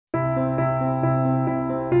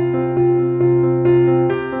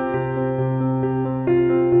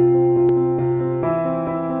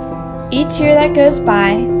each year that goes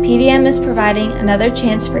by, PDM is providing another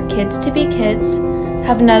chance for kids to be kids,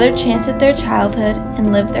 have another chance at their childhood,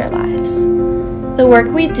 and live their lives. The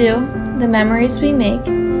work we do, the memories we make,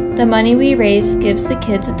 the money we raise gives the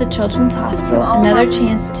kids at the Children's Hospital another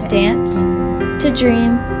chance to dance, to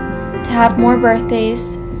dream, to have more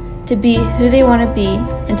birthdays, to be who they want to be,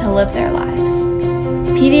 and to live their lives.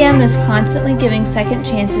 PDM is constantly giving second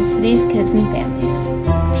chances to these kids and families.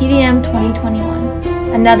 PDM 2021,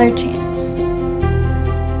 another chance.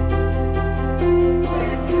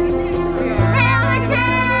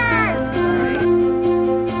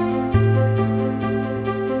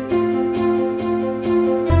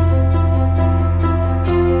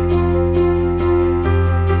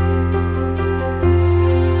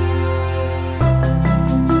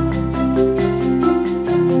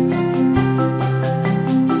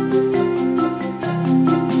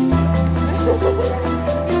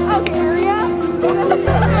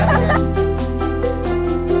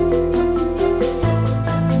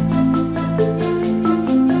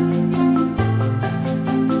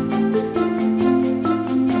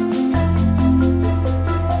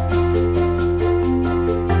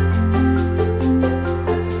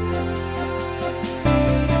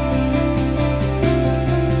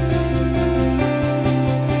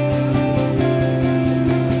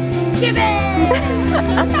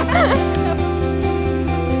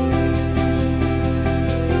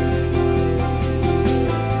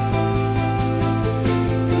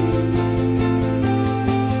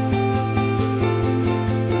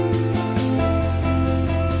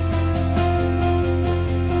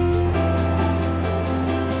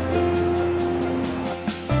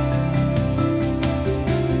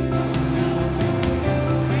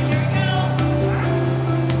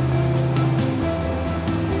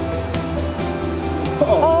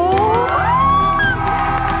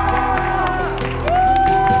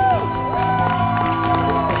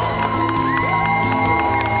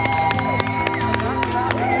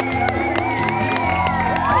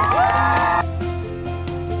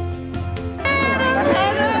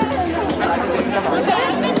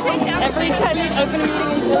 Every time you open a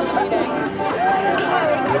meeting and close a meeting.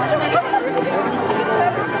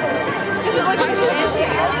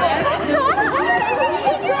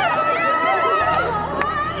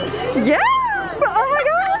 Yes! Oh my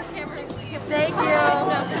God! Thank you.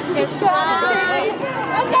 It's fine.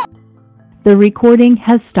 The recording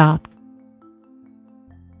has stopped.